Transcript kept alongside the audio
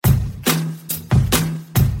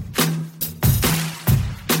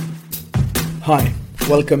Hi,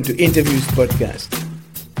 welcome to Interviews Podcast.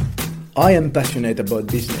 I am passionate about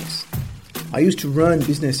business. I used to run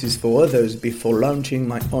businesses for others before launching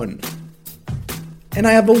my own. And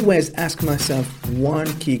I have always asked myself one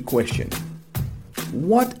key question.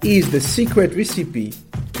 What is the secret recipe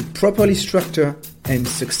to properly structure and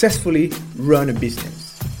successfully run a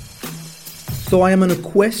business? So I am on a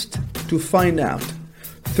quest to find out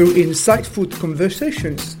through insightful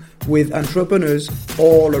conversations with entrepreneurs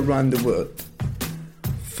all around the world.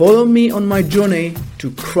 Follow me on my journey to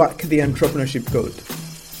crack the entrepreneurship code.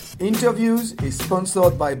 Interviews is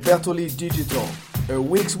sponsored by Bertoli Digital, a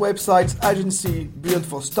Wix website agency built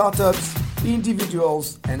for startups,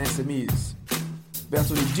 individuals, and SMEs.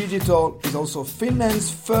 Bertoli Digital is also Finland's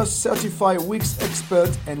first certified Wix expert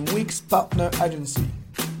and Wix partner agency.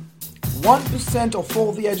 1% of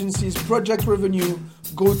all the agency's project revenue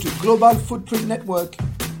go to Global Footprint Network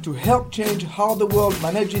to help change how the world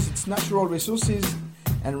manages its natural resources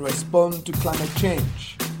and respond to climate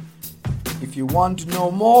change. If you want to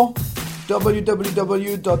know more,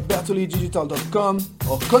 www.bertolidigital.com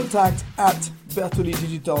or contact at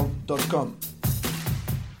bertolidigital.com.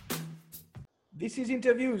 This is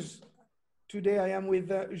Interviews. Today I am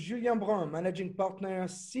with Julien Brun, Managing Partner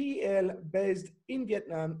CEL based in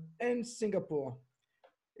Vietnam and Singapore.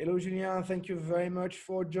 Hello Julien, thank you very much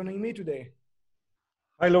for joining me today.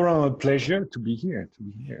 Hi Laurent, a pleasure to be here.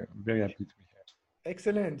 I'm very happy to be here.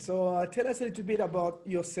 Excellent. So tell us a little bit about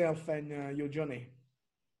yourself and your journey.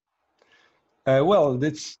 Well,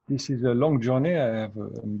 this is a long journey. I'm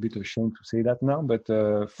a bit ashamed to say that now, but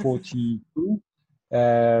 42.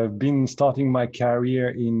 Been starting my career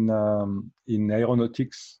in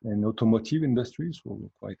aeronautics and automotive industries, so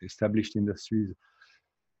quite established industries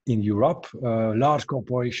in Europe. Large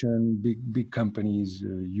corporation, big companies,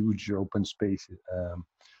 huge open space.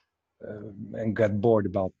 And got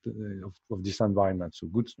bored of this environment. So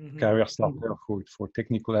good career starter for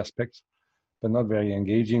technical aspects, but not very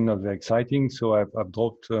engaging, not very exciting. So I've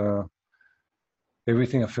dropped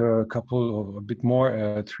everything after a bit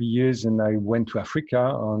more, 3 years, and I went to Africa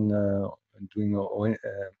on doing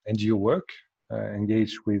NGO work,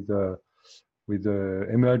 engaged with the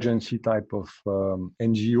emergency type of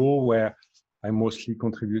NGO, where I mostly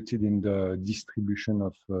contributed in the distribution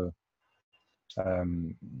of food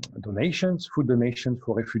donations for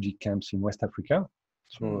refugee camps in West Africa.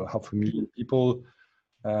 So 500,000 people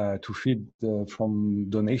to feed from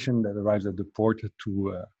donation that arrives at the port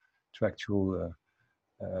to actual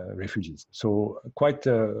refugees. So quite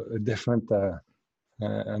a different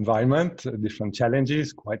environment, different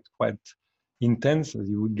challenges, quite intense, as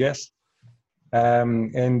you would guess.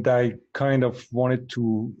 And I kind of wanted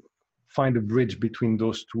to find a bridge between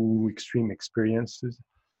those two extreme experiences.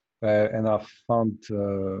 And I found,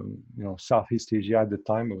 Southeast Asia at the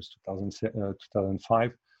time, it was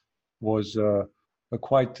 2005, was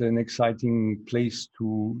quite an exciting place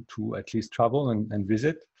to at least travel and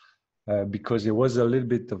visit, because it was a little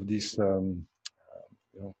bit of this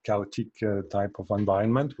chaotic type of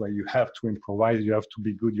environment where you have to improvise, you have to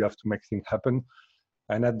be good, you have to make things happen.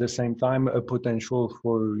 And at the same time, a potential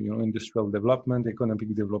for industrial development,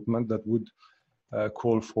 economic development that would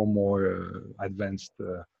call for more advanced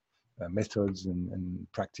methods and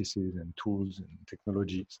practices and tools and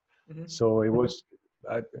technologies. So it was,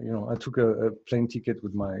 I took a plane ticket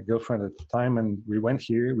with my girlfriend at the time, and we went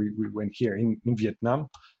here. We went here in Vietnam,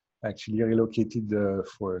 actually relocated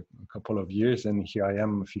for a couple of years, and here I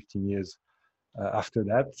am 15 years after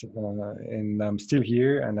that, and I'm still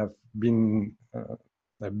here, and I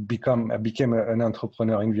became an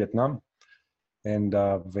entrepreneur in Vietnam, and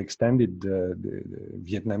I've extended the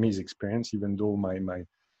Vietnamese experience, even though my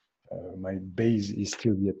base is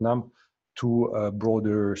still Vietnam, to a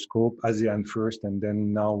broader scope, ASEAN first, and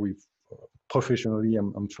then now professionally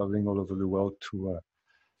I'm traveling all over the world to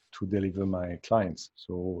deliver my clients.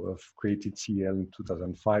 So I've created CEL in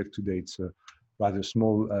 2005. Today it's a rather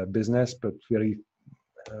small business, but very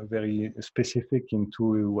specific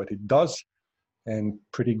into what it does, and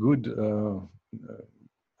pretty good,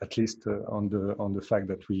 at least on the fact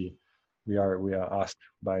that we are asked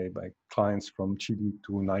by clients from Chile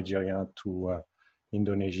to Nigeria to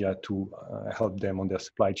Indonesia to help them on their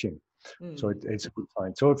supply chain. So it's a good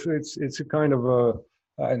sign. So it's a kind of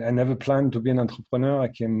I never planned to be an entrepreneur. I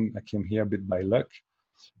came here a bit by luck,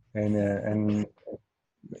 and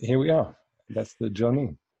here we are. That's the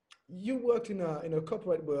journey. You worked in a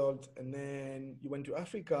corporate world, and then you went to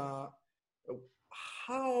Africa.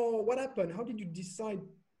 What happened? How did you decide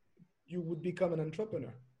you would become an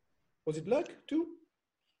entrepreneur? Was it luck too?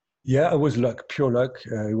 Yeah, it was luck, pure luck.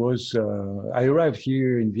 It was. I arrived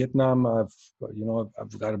here in Vietnam.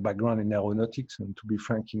 I've got a background in aeronautics, and to be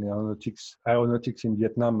frank, in aeronautics in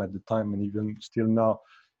Vietnam at the time, and even still now,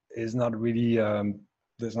 is not really.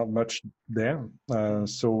 There's not much there.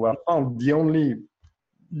 So I found the only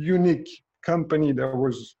unique company that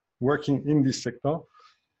was working in this sector,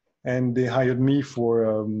 and they hired me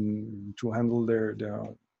for to handle their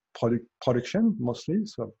production mostly.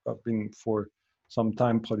 So I've been for some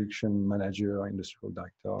time production manager, industrial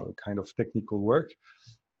director, kind of technical work.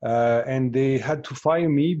 And they had to fire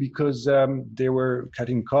me because they were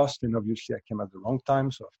cutting costs, and obviously I came at the wrong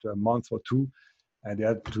time. So after a month or two, they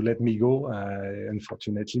had to let me go,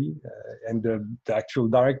 unfortunately. And the actual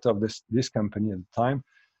director of this company at the time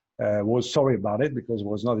was sorry about it because it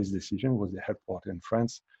was not his decision, it was the headquarters in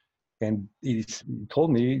France. And he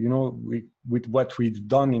told me, with what we've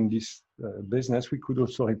done in this business, we could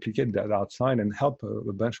also replicate that outside and help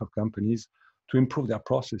a bunch of companies to improve their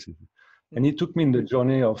processes. And he took me in the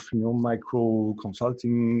journey of, micro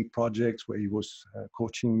consulting projects where he was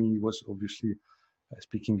coaching me. He was obviously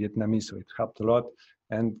speaking Vietnamese, so it helped a lot.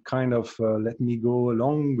 And kind of let me go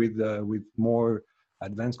along with more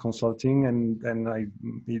advanced consulting. And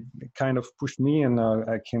it kind of pushed me, and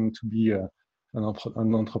I came to be an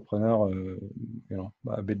entrepreneur,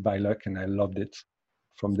 a bit by luck, and I loved it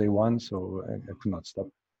from day one. So I could not stop.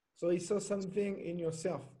 So he saw something in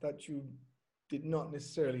yourself that you did not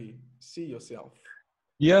necessarily see yourself.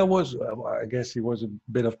 Yeah, it was. I guess it was a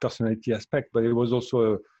bit of personality aspect, but it was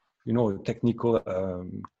also, a technical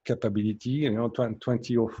capability.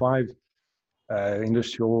 2005,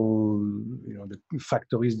 industrial, the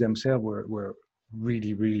factories themselves were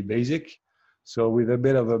really, really basic. So with a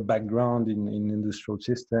bit of a background in industrial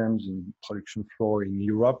systems, in production floor in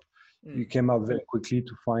Europe, you came out very quickly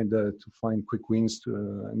to find quick wins,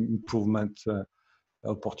 to improvement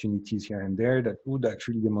opportunities here and there that would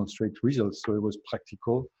actually demonstrate results. So it was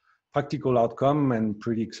practical outcome and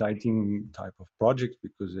pretty exciting type of project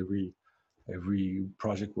because every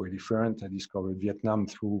project were different. I discovered Vietnam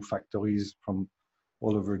through factories from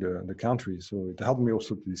all over the country. So it helped me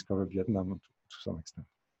also to discover Vietnam to some extent.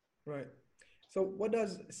 Right. So what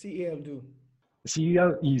does CEL do?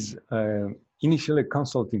 CEL is initially a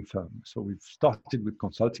consulting firm. So we've started with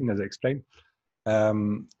consulting, as I explained.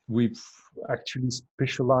 We've actually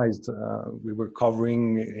specialized. We were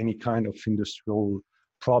covering any kind of industrial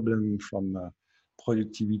problem from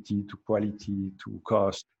productivity to quality to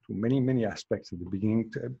cost to many aspects at the beginning.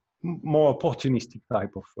 To more opportunistic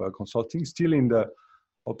type of consulting, still in the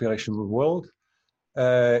operational world.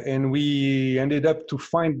 And we ended up to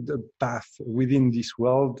find a path within this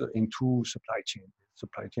world into supply chain.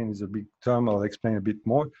 Supply chain is a big term. I'll explain a bit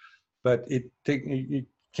more, but it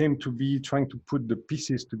came to be trying to put the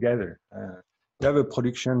pieces together. You have a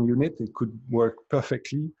production unit, it could work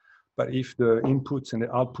perfectly, but if the inputs and the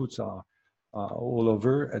outputs are all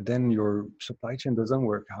over, then your supply chain doesn't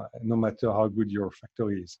work, no matter how good your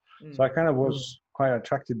factory is. So I kind of was quite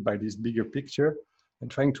attracted by this bigger picture and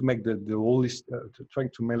trying to make trying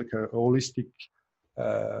to make a holistic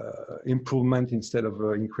improvement instead of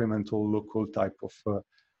an incremental local type of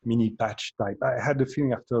mini patch type. I had the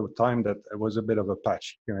feeling after a time that it was a bit of a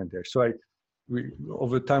patch here and there. So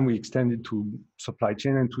over time we extended to supply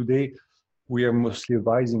chain, and today we are mostly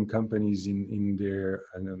advising companies in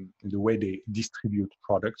the way they distribute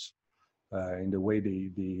products, in the way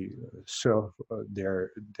they serve their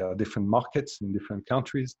different markets in different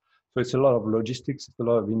countries. So it's a lot of logistics, it's a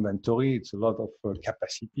lot of inventory, it's a lot of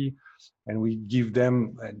capacity, and we give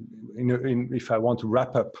them. If I want to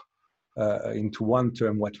wrap up into one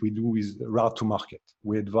term, what we do is route to market.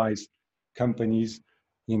 We advise companies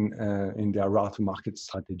in their route to market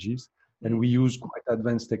strategies, and we use quite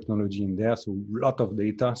advanced technology in there. So a lot of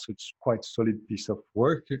data, so it's quite solid piece of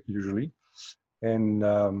work usually, and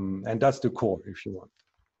that's the core, if you want.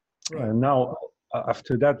 Right. Now,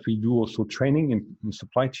 after that, we do also training in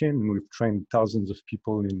supply chain, and we've trained thousands of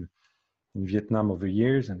people in Vietnam over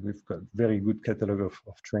years, and we've got very good catalog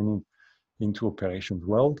of training into operations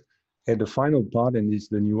world. And the final part, and is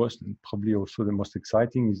the newest and probably also the most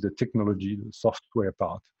exciting, is the technology, the software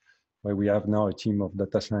part, where we have now a team of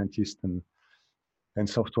data scientists and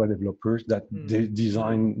software developers that they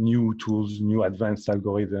design new tools, new advanced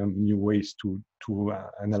algorithms, new ways to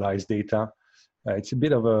analyze data. It's a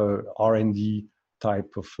bit of a R&D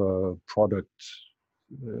type of product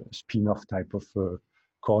spin-off type of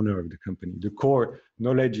corner of the company. The core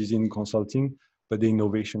knowledge is in consulting, but the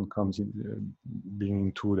innovation comes in being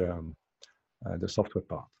into the software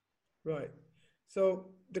part. Right. So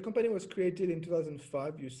the company was created in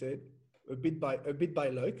 2005. You said a bit by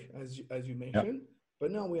luck, as you mentioned.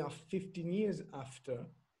 But now we are 15 years after.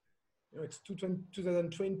 It's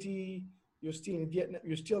 2020. You're still in Vietnam.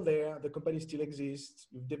 You're still there. The company still exists.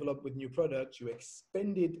 You've developed with new products. You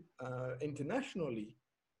expanded internationally.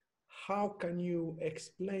 How can you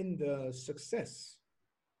explain the success?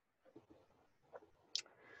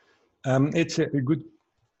 It's a good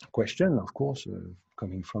question, of course.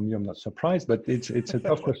 Coming from you, I'm not surprised, but it's a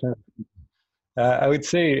tough question. I would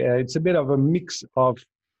say it's a bit of a mix of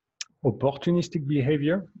opportunistic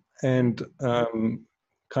behavior and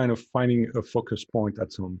kind of finding a focus point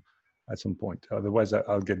at some point. Otherwise,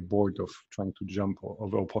 I'll get bored of trying to jump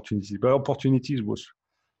over opportunities. But opportunities was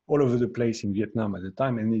all over the place in Vietnam at the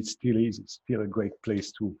time, and it still is. It's still a great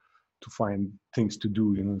place to find things to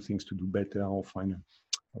do, things to do better, or find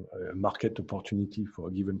a market opportunity for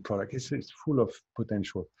a given product. It's full of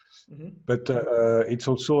potential. Mm-hmm. But it's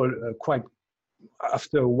also quite,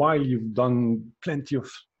 after a while, you've done plenty of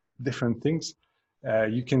different things,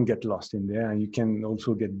 you can get lost in there, and you can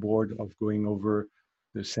also get bored of going over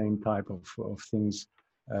the same type of things,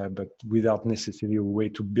 but without necessarily a way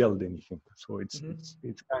to build anything. So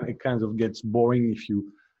it kind of gets boring if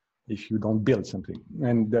you don't build something.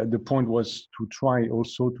 And the point was to try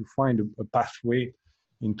also to find a pathway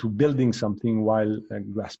into building something while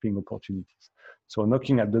grasping opportunities. So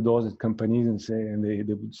knocking at the doors at companies and they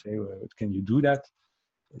would say, well, can you do that?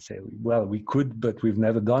 I say, well, we could, but we've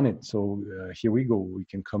never done it. So here we go. We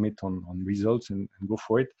can commit on results and go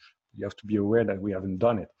for it. You have to be aware that we haven't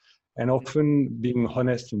done it. And often being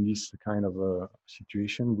honest in this kind of a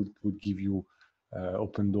situation would give you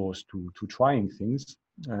open doors to trying things.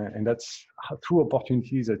 And that's through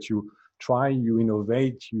opportunities that you try, you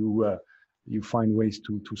innovate, you find ways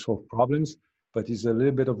to solve problems. But it's a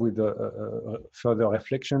little bit of with a further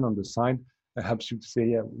reflection on the side. It helps you to say,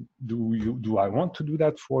 yeah, do I want to do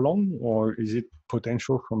that for long, or is it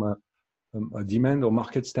potential from a demand or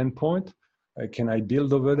market standpoint? Can I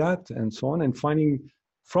build over that, and so on? And finding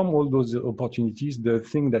from all those opportunities the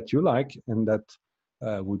thing that you like and that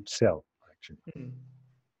would sell, actually. Mm-hmm.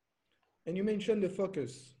 And you mentioned the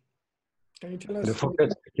focus. Can you tell us? The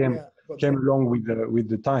focus came along with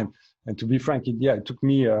the time. And to be frank, it took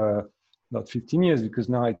me not 15 years, because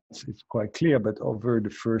now it's quite clear, but over the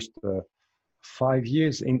first 5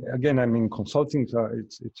 years, again, I'm in consulting, so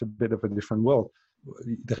it's a bit of a different world.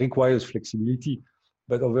 It requires flexibility.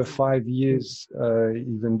 But over 5 years,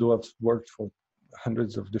 even though I've worked for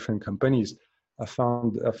hundreds of different companies, I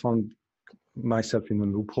found myself in a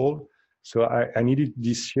loophole. So I needed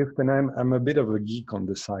this shift, and I'm a bit of a geek on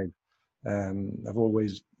the side. I've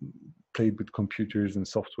always played with computers and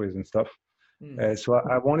softwares and stuff. So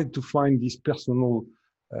I wanted to find this personal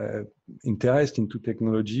interest into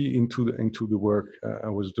technology, into the work I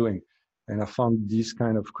was doing. And I found this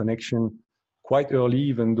kind of connection quite early,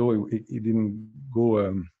 even though it didn't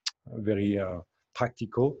go very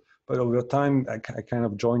practical. But over time, I kind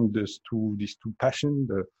of joined these two passions,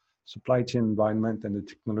 the supply chain environment and the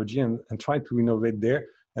technology, and tried to innovate there,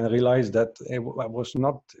 and realized that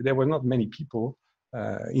there were not many people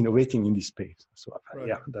innovating in this space. So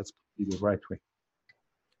right. That's the right way.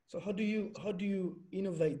 So how do you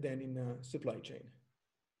innovate then in supply chain?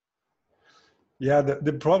 Yeah,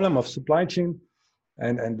 the problem of supply chain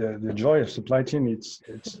and the joy of supply chain, it's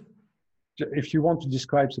if you want to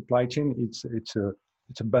describe supply chain, it's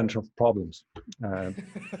a bunch of problems. Okay.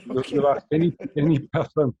 You ask any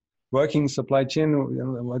person working in supply chain,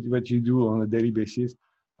 what you do on a daily basis,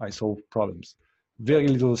 I solve problems. Very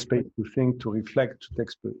little space to think, to reflect, to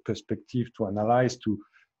take perspective, to analyze, to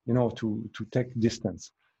take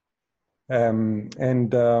distance. And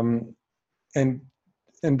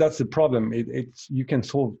that's the problem. You can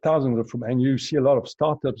solve thousands of problems, and you see a lot of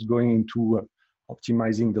startups going into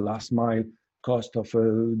optimizing the last mile cost of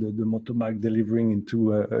the motorbike delivering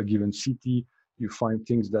into a given city. You find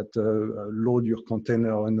things that load your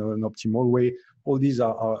container in an optimal way. All these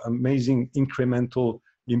are amazing incremental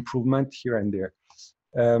improvement here and there.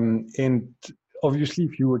 And obviously,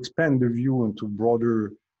 if you expand the view into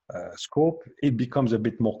broader scope, it becomes a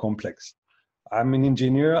bit more complex. I'm an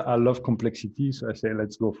engineer. I love complexity, so I say,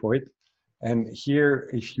 let's go for it. And here,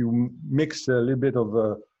 if you mix a little bit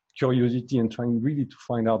of curiosity and trying really to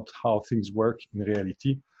find out how things work in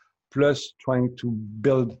reality, plus trying to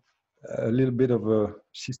build a little bit of a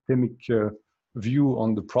systemic view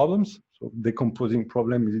on the problems, so decomposing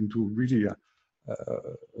problems into really a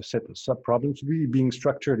set of sub-problems, really being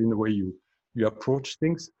structured in the way you approach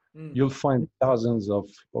things, you'll find thousands of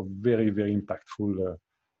very, very impactful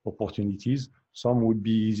opportunities. Some would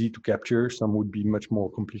be easy to capture, some would be much more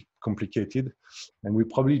complicated. And we've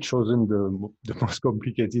probably chosen the most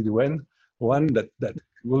complicated one that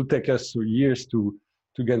will take us years to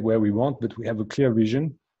to get where we want, but we have a clear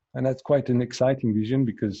vision. And that's quite an exciting vision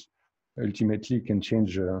because ultimately it can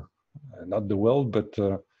change not the world, but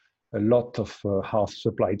a lot of how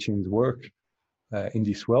supply chains work in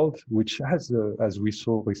this world, which has, as we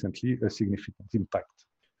saw recently, a significant impact.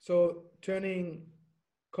 So turning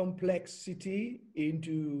complexity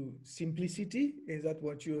into simplicity, is that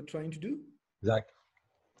what you're trying to do?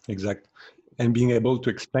 Exact. And being able to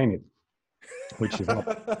explain it, which is not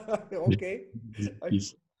okay.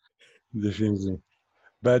 is definitely.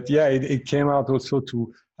 But yeah, it came out also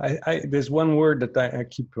to, there's one word that I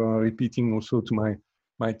keep repeating also to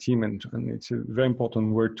my team, and it's a very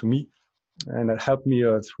important word to me, and that helped me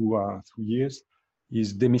through years,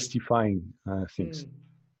 is demystifying things.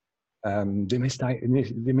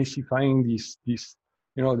 Demystifying this,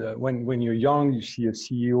 you know, when you're young, you see a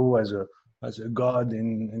CEO as a god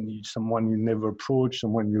and someone you never approach,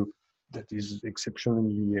 someone that is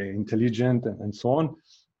exceptionally intelligent and so on.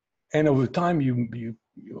 And over time, you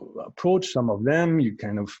approach some of them, you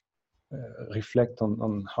kind of reflect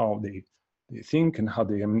on how they think and how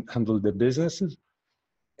they handle their businesses.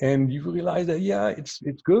 And you realize that, yeah, it's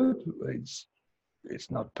good. It's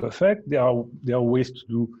not perfect. There are ways to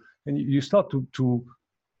do, and you start to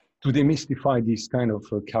demystify these kind of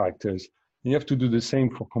characters. And you have to do the same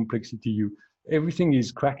for complexity. Everything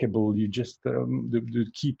is crackable. You just the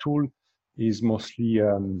key tool is mostly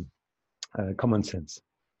common sense.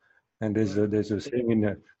 And there's a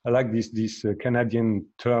saying I like this Canadian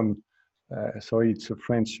term. Sorry, it's a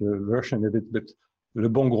French version of it, but le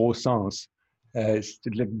bon gros sens. It's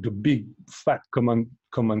like the big fat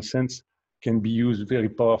common sense can be used very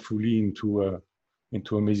powerfully into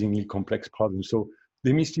amazingly complex problems. So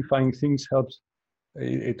demystifying things helps.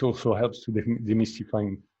 It also helps to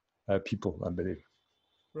demystifying people, I believe.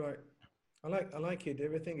 Right. I like it.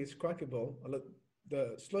 Everything is crackable.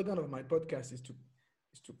 The slogan of my podcast is to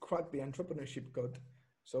crack the entrepreneurship code.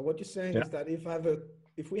 So what you're saying is that if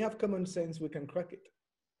we have common sense, we can crack it.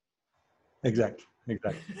 Exactly.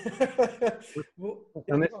 Well,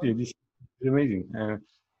 honestly, this is amazing.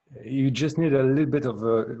 You just need a little bit of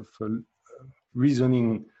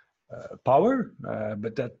reasoning power,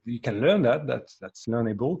 but that you can learn that's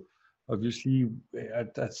learnable. Obviously,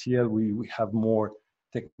 at CEL, we have more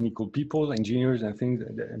technical people, engineers, and things,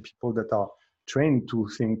 and people that are trained to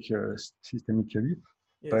think systemically.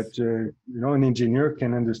 Yes. But an engineer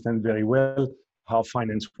can understand very well how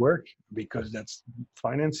finance work, because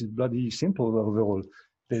finance is bloody simple overall.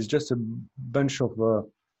 There's just a bunch of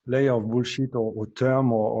layer of bullshit or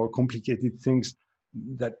term or complicated things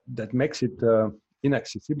that makes it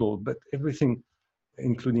inaccessible. But everything,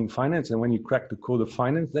 including finance, and when you crack the code of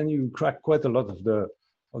finance, then you crack quite a lot of the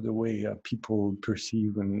way people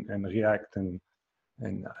perceive and react and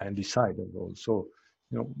decide overall. So,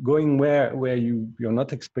 going where you're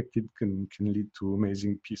not expected can lead to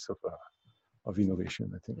amazing piece of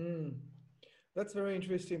innovation, I think. That's very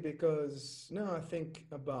interesting, because now I think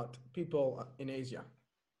about people in Asia.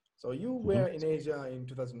 So you were in Asia in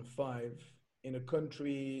 2005, in a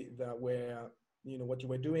country where what you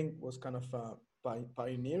were doing was kind of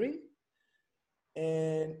pioneering.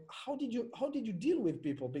 And how did you deal with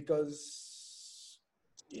people? Because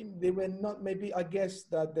they were not, maybe, I guess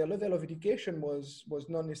that their level of education was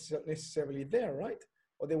not necessarily there, right?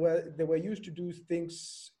 Or they were used to do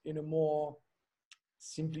things in a more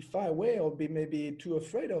simplified way, or be maybe too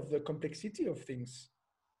afraid of the complexity of things.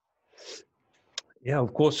 Yeah,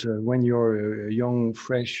 of course. When you're a young,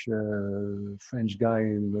 fresh French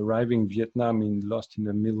guy arriving in Vietnam, lost in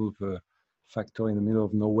the middle of a factory in the middle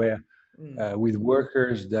of nowhere, with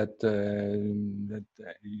workers that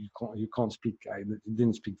you can't speak. I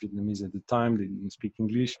didn't speak Vietnamese at the time. They didn't speak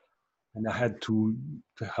English, and I had to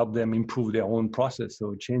help them improve their own process.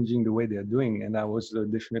 So changing the way they're doing, and that was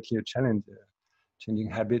definitely a challenge. Changing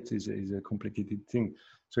habits is a complicated thing.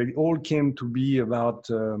 So it all came to be about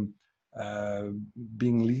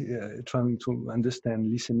trying to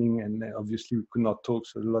understand, listening, and obviously we could not talk,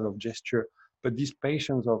 so a lot of gesture. But this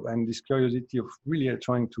patience and this curiosity of really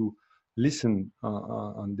trying to listen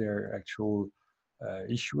on their actual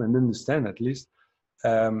issue and understand, at least,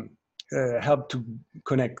 helped to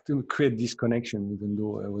create this connection, even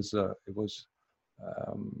though it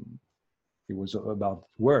was about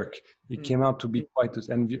work. It came out to be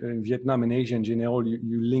and in Vietnam and Asia in general,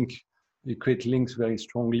 you create links very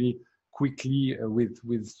strongly, quickly, with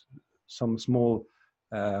some small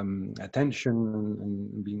attention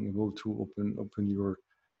and being able to open your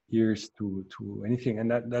ears to anything.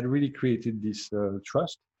 And that really created this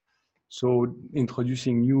trust. So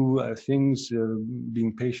introducing new things,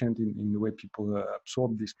 being patient in the way people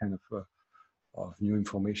absorb this kind of new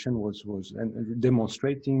information was and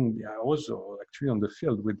demonstrating. I was actually on the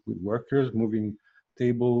field with workers, moving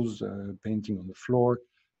tables, painting on the floor,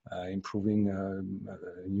 improving a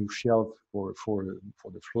new shelf for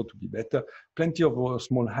the floor to be better. Plenty of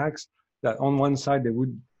small hacks that on one side they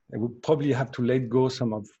would probably have to let go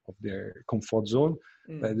some of their comfort zone,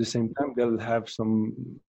 but at the same time they'll have some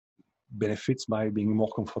benefits by being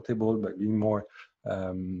more comfortable, by being more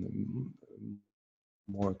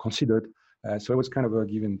considered. So it was kind of a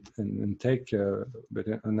give and take, but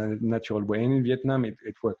in a natural way. And in Vietnam, it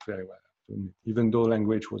worked very well, even though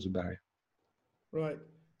language was a barrier. Right.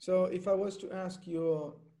 So if I was to ask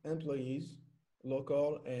your employees,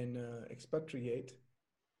 local and expatriate,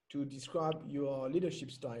 to describe your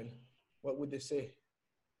leadership style, what would they say?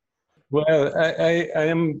 Well, I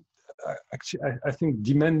am actually, I think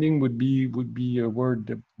demanding would be a word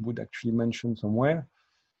that would actually mention somewhere.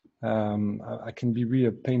 I can be really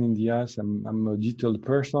a pain in the ass. I'm a detailed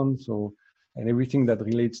person, so, and everything that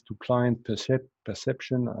relates to client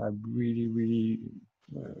perception, I really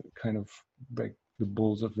kind of break the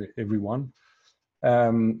balls of everyone.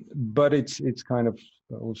 But it's kind of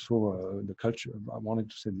also the culture. I wanted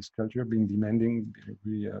to say this culture, being demanding,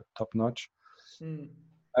 really top notch.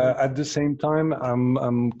 At the same time,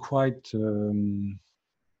 I'm quite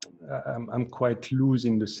loose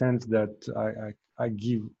in the sense that I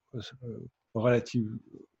give relative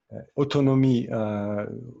autonomy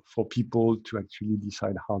for people to actually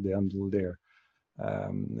decide how they handle their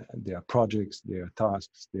projects, their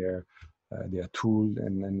tasks, their tools,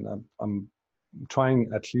 and I'm trying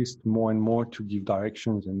at least more and more to give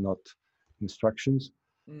directions and not instructions.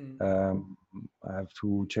 I have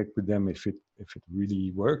to check with them if it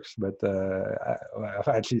really works, but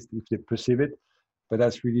at least if they perceive it. But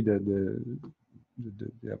that's really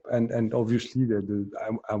and obviously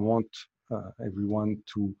I want everyone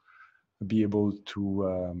to be able to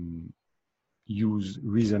use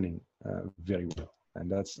reasoning very well, and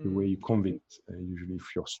that's the way you convince. Usually,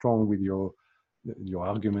 if you're strong with your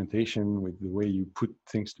argumentation, with the way you put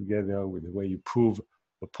things together, with the way you prove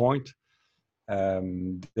a point,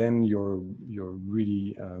 then you're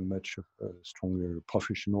really much a stronger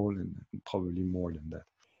professional, and probably more than that.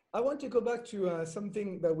 I want to go back to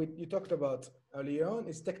something that you talked about earlier on,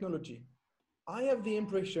 is technology. I have the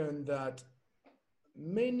impression that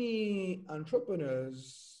many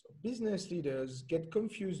entrepreneurs, business leaders get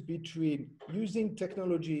confused between using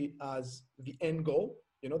technology as the end goal,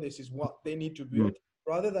 this is what they need to build,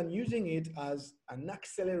 rather than using it as an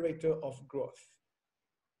accelerator of growth.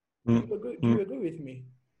 Do you agree with me?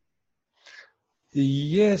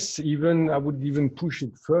 Yes, I would even push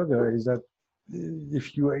it further, is that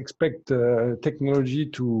if you expect technology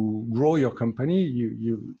to grow your company,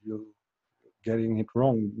 you're getting it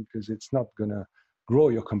wrong, because it's not going to grow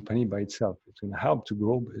your company by itself. It's going to help to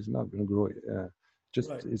grow, but it's not going to grow.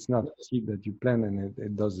 Right. It's not a seed that you plant and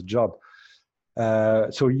it does the job.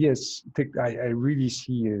 So yes, I really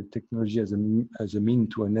see technology as a mean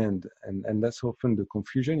to an end, and that's often the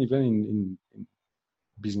confusion, even in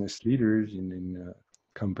business leaders, in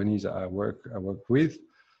companies I work with.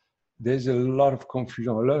 There's a lot of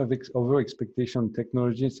confusion, a lot of over expectation.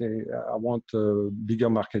 Technology say, I want a bigger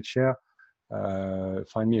market share.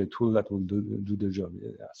 Find me a tool that will do the job.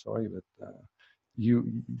 Yeah, sorry, but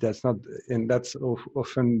that's not, and that's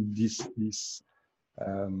often this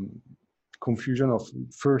confusion of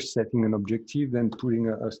first setting an objective, then putting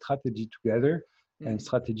a strategy together. And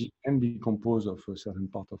strategy can be composed of a certain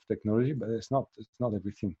part of technology, but it's not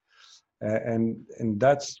everything. And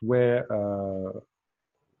that's where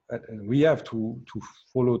we have to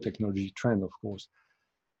follow technology trend, of course.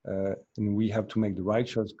 And we have to make the right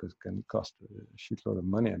choice, because it can cost a shitload of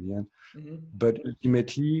money at the end. But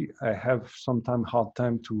ultimately, I have sometimes hard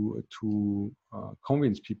time to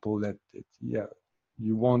convince people that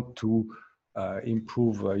you want to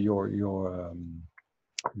improve your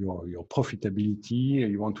profitability,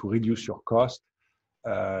 you want to reduce your cost.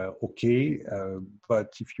 But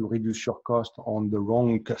if you reduce your cost on the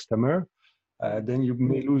wrong customer, then you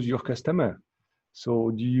may lose your customer.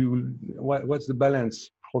 So what's the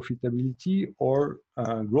balance? Profitability or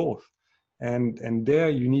growth? And there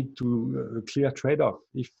you need to clear trade-off.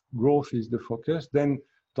 If growth is the focus, then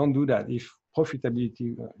don't do that. If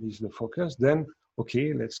profitability is the focus, then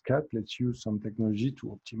okay, let's use some technology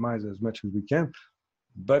to optimize as much as we can.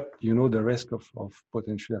 But the risk of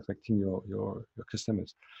potentially affecting your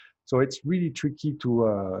customers. So it's really tricky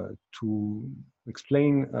to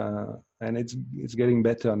explain, and it's getting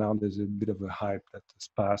better now. There's a bit of a hype that has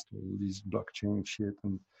passed all these blockchain shit,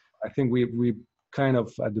 and I think we kind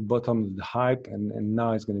of at the bottom of the hype, and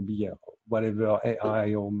now it's going to be whatever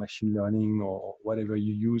AI or machine learning or whatever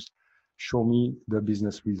you use, show me the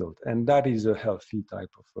business result. And that is a healthy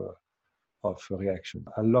type of reaction.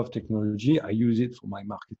 I love technology. I use it for my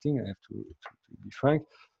marketing. I have to be frank,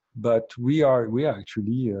 but we are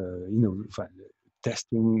actually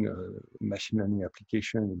testing machine learning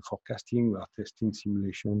application in forecasting. We are testing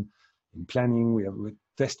simulation in planning. We're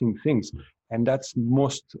testing things, and that's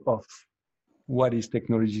most of what is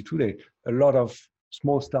technology today. A lot of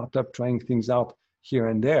small startup trying things out here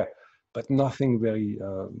and there, but nothing very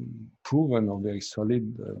proven or very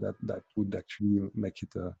solid that would actually make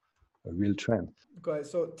it a real trend. Okay,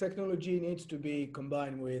 so technology needs to be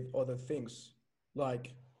combined with other things,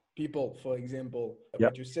 like people, for example. Yeah.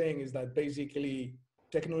 What you're saying is that basically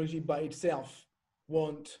technology by itself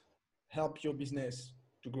won't help your business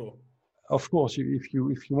to grow. Of course, if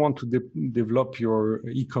you want to develop your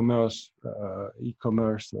e-commerce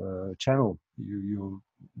channel, you're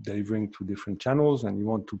delivering to different channels, and you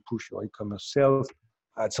want to push your e-commerce sales.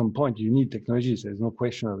 At some point, you need technologies. There's no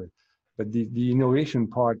question of it. But the innovation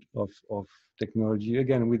part of technology,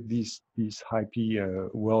 again, with these hypey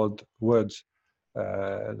words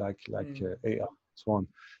like AI and so on,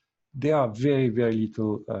 there are very, very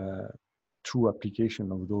little true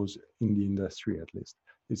application of those in the industry, at least.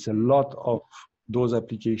 It's a lot of those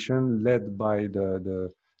applications led by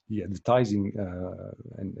the advertising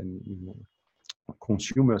and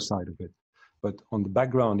consumer side of it. But on the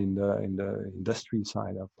background, in the industry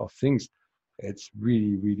side of things, it's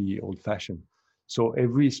really, really old-fashioned. So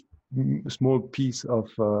every small piece of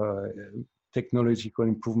technological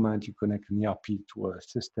improvement, you connect an ERP to a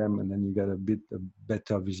system, and then you get a bit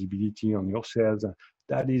better visibility on your sales.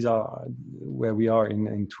 That is where we are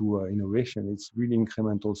into innovation. It's really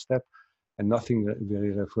incremental step, and nothing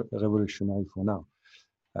very revolutionary for now.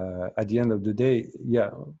 At the end of the day,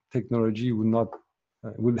 technology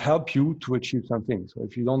will help you to achieve something. So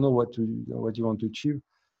if you don't know what you want to achieve,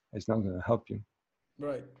 it's not going to help you.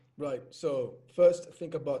 Right. So first,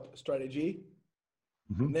 think about strategy,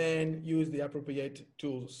 then use the appropriate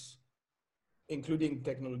tools, including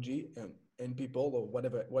technology and people or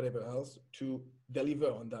whatever else to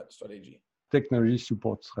deliver on that strategy. Technology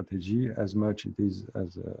supports strategy as much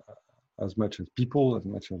as much as people, as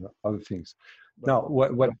much as other things. Right. Now,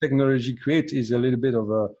 what technology creates is a little bit of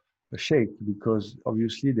a shake, because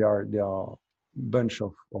obviously there are a bunch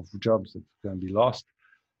of jobs that can be lost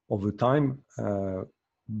over time,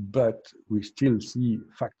 but we still see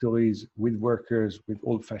factories with workers with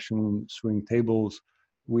old-fashioned sewing tables,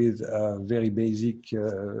 with a very basic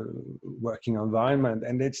working environment,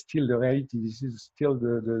 and that's still the reality. This is still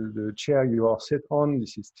the chair you are sit on.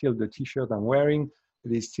 This is still the T-shirt I'm wearing.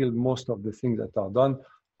 It is still most of the things that are done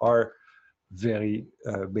are very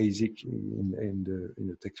basic in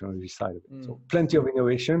the technology side of it. So plenty of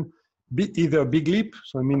innovation, either big leap.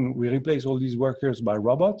 So I mean, we replace all these workers by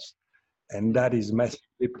robots, and that is massive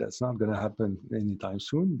leap. That's not going to happen anytime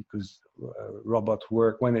soon, because robot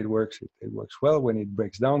work, when it works, it works well. When it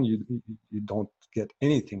breaks down, you don't get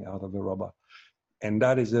anything out of a robot, and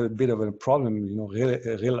that is a bit of a problem.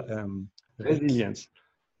 Resilience.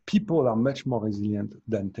 People are much more resilient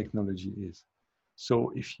than technology is.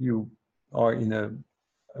 So if you are in an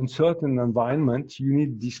uncertain environment, you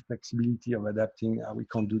need this flexibility of adapting. We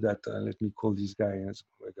can't do that. Let me call this guy and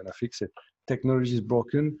we're going to fix it. Technology is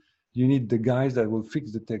broken. You need the guys that will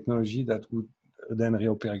fix the technology that would then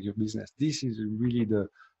reoperate your business. This is really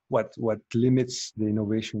what limits the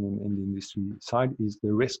innovation in the industry side, is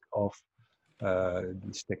the risk of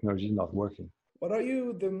this technology not working. What are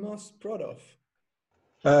you the most proud of?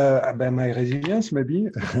 About my resilience, maybe.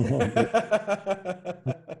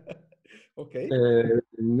 Okay. I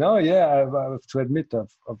have to admit,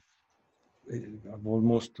 I've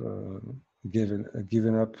almost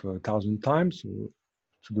given up 1,000 times,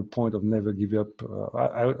 to the point of never give up.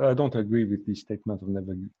 I don't agree with this statement of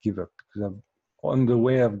never give up, because on the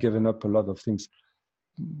way I've given up a lot of things.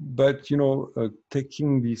 But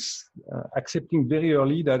taking this, accepting very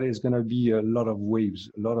early that there's going to be a lot of waves,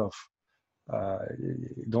 a lot of.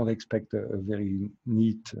 Don't expect a very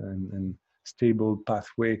neat and stable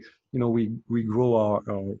pathway. We grow our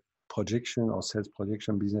projection, our sales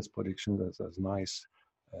projection, business projection as nice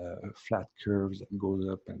flat curves that goes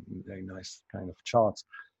up, and very nice kind of charts.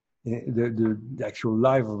 The actual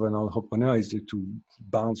life of an entrepreneur is to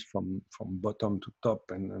bounce from bottom to top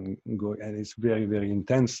and go, and it's very, very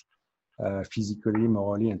intense, physically,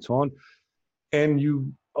 morally, and so on. And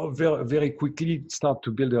you very, very quickly start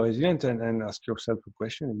to build a resilience and ask yourself a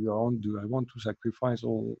question: do I want to sacrifice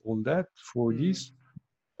all that for this?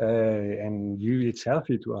 And it's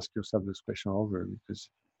healthy to ask yourself this question over, because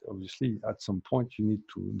obviously at some point you need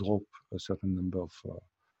to drop a certain number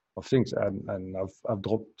of things. And I've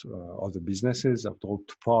dropped other businesses. I've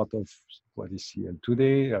dropped part of what is CEL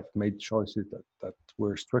today. I've made choices that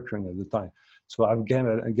were structuring at the time. So I've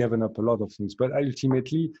given up a lot of things. But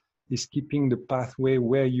ultimately, is keeping the pathway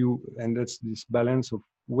where and that's this balance of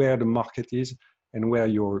where the market is and where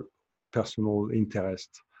your personal interest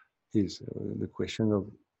is. The question of,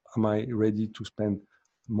 am I ready to spend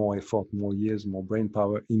more effort, more years, more brain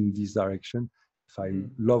power in this direction? If I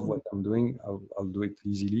love what I'm doing, I'll do it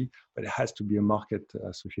easily, but it has to be a market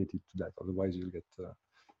associated to that. Otherwise,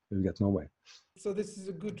 you'll get nowhere. So this is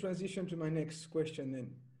a good transition to my next question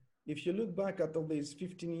then. If you look back at all these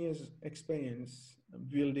 15 years experience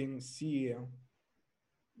building CEL,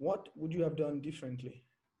 what would you have done differently?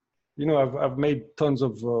 I've made tons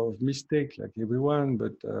of mistakes like everyone,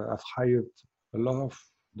 but I've hired a lot of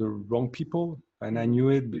the wrong people, and I knew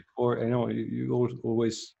it before. You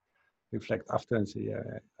always reflect after and say, yeah,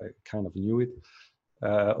 I kind of knew it.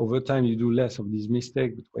 Over time, you do less of these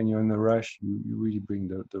mistakes, but when you're in a rush, you really bring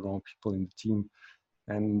the wrong people in the team,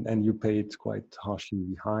 and you pay it quite harshly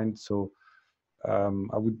behind. So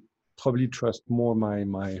I would probably trust more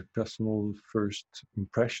my personal first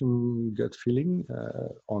impression, gut feeling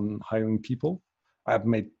on hiring people. I've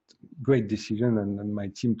made great decisions, and my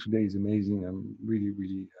team today is amazing. I'm really,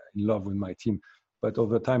 really in love with my team. But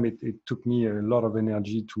over time, it took me a lot of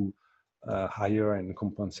energy to hire and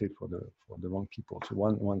compensate for the wrong people. So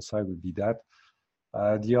one side would be that.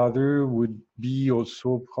 The other would be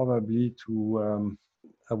also probably to,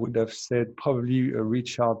 I would have said, probably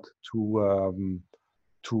reach out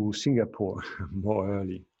to Singapore more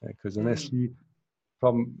early, because honestly,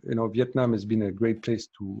 from Vietnam has been a great place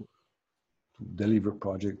to deliver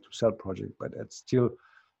project, to sell project, but it's still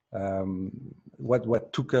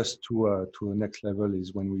what took us to the next level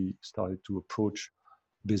is when we started to approach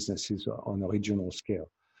businesses on a regional scale.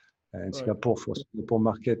 And Singapore, for Singapore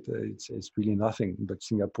market, it's really nothing, but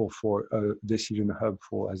Singapore for a decision hub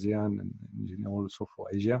for ASEAN and also for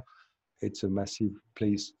Asia, it's a massive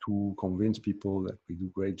place to convince people that we do a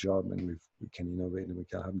great job and we can innovate and we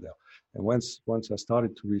can help there. And once I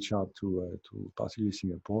started to reach out to particularly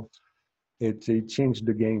Singapore, it changed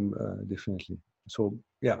the game definitely. So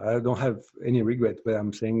yeah, I don't have any regret, but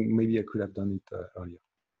I'm saying maybe I could have done it earlier.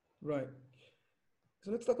 Right.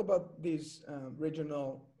 So let's talk about this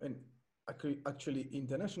regional and actually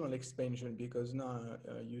international expansion, because now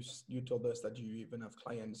you told us that you even have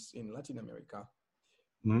clients in Latin America.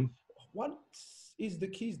 Mm-hmm. What is the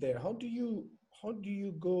keys there? How do you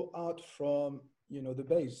go out from the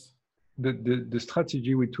base? The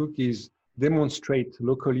strategy we took is demonstrate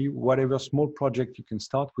locally whatever small project you can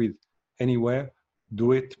start with anywhere,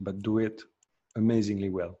 do it, but do it amazingly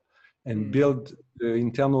well, and build the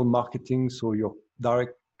internal marketing so your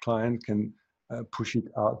direct client can push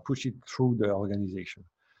it through the organization.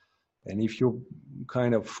 And if you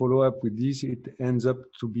kind of follow up with this, it ends up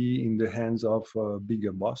to be in the hands of a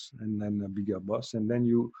bigger boss, and then a bigger boss, and then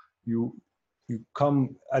you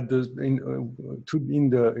come at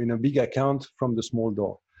in a big account from the small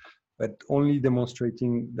door, but only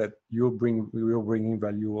demonstrating that you're bringing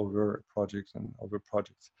value over projects and over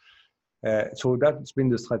projects. So that's been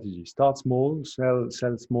the strategy: start small,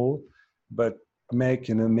 sell small, but make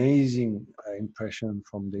an amazing impression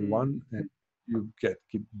from day one, and you get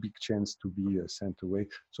big chance to be sent away.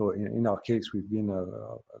 So in our case, we've been a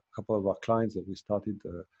couple of our clients that we started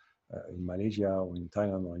in Malaysia or in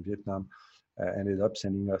Thailand or in Vietnam ended up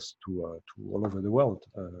sending us to all over the world.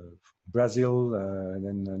 Brazil, and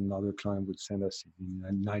then another client would send us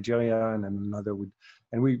in Nigeria, and then another would,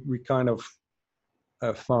 and we kind of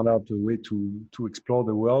found out a way to explore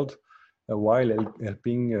the world while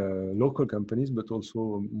helping local companies, but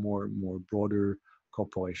also more broader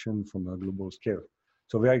corporation from a global scale.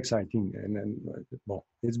 So very exciting. And well,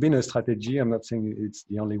 it's been a strategy. I'm not saying it's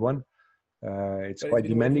the only one. It's quite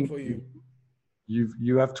demanding for you.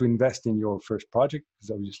 You have to invest in your first project,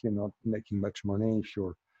 because obviously you're not making much money if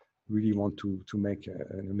you really want to make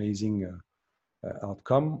an amazing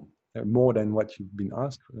outcome, more than what you've been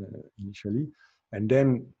asked initially. And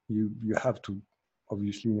then you have to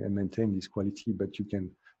obviously maintain this quality, but you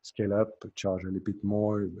can scale up, charge a little bit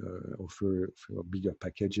more, offer bigger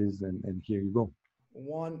packages, and here you go.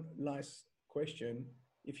 One last question.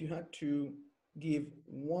 If you had to give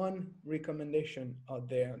one recommendation out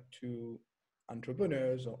there to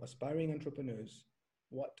entrepreneurs or aspiring entrepreneurs,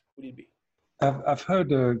 what would it be? I've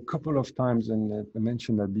heard a couple of times, and I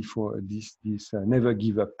mentioned that before, this never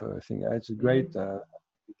give up thing. It's great.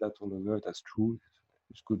 That all over, that's true.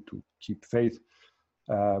 It's good to keep faith.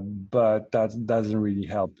 but that doesn't really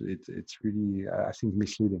help. It's really, I think,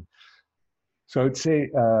 misleading. So I'd say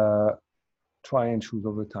try and choose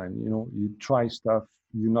over time. You try stuff,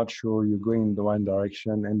 you're not sure, you're going in the right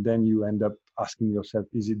direction, and then you end up asking yourself,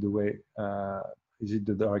 is it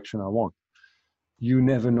the direction I want? You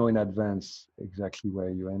never know in advance exactly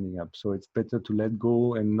where you're ending up. So it's better to let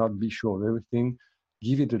go and not be sure of everything.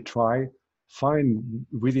 Give it a try. Find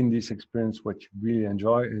within this experience what you really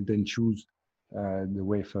enjoy, and then choose the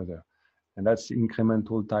way further. And that's the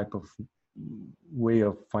incremental type of way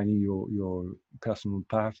of finding your personal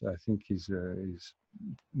path. I think is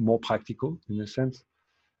more practical in a sense,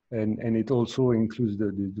 and it also includes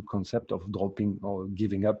the concept of dropping or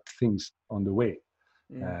giving up things on the way.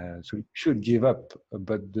 So you should give up,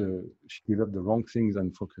 but should give up the wrong things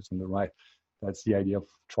and focus on the right. That's the idea of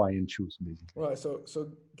try and choose, basically. Right. So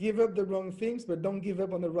give up the wrong things, but don't give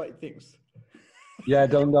up on the right things. Yeah, I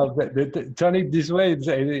don't know. Turn it this way,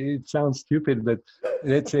 it sounds stupid, but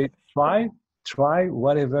let's say try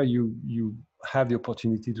whatever you have the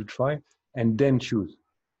opportunity to try, and then choose.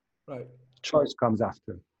 Right. Choice comes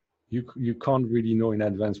after. You can't really know in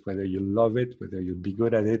advance whether you love it, whether you'll be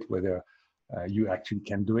good at it, whether you actually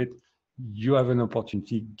can do it. You have an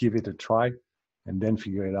opportunity, give it a try, and then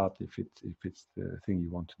figure it out if it's the thing you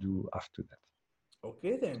want to do after that.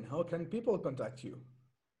 Okay, then how can people contact you?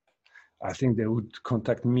 I think they would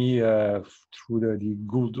contact me through the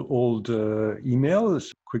good old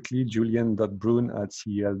emails. Quickly,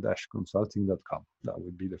 julien.brun@cel-consulting.com. That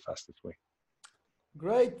would be the fastest way.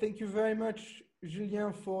 Great. Thank you very much,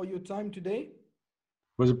 Julien, for your time today.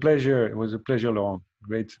 It was a pleasure. It was a pleasure, Laurent.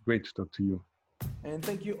 Great to talk to you. And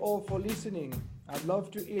thank you all for listening. I'd love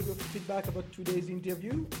to hear your feedback about today's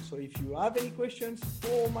interview. So if you have any questions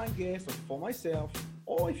for my guest or for myself,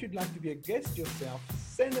 or if you'd like to be a guest yourself,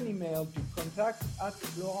 send an email to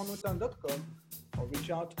contact@laurentnotin.com or reach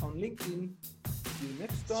out on LinkedIn. See you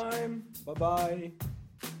next time. Bye-bye.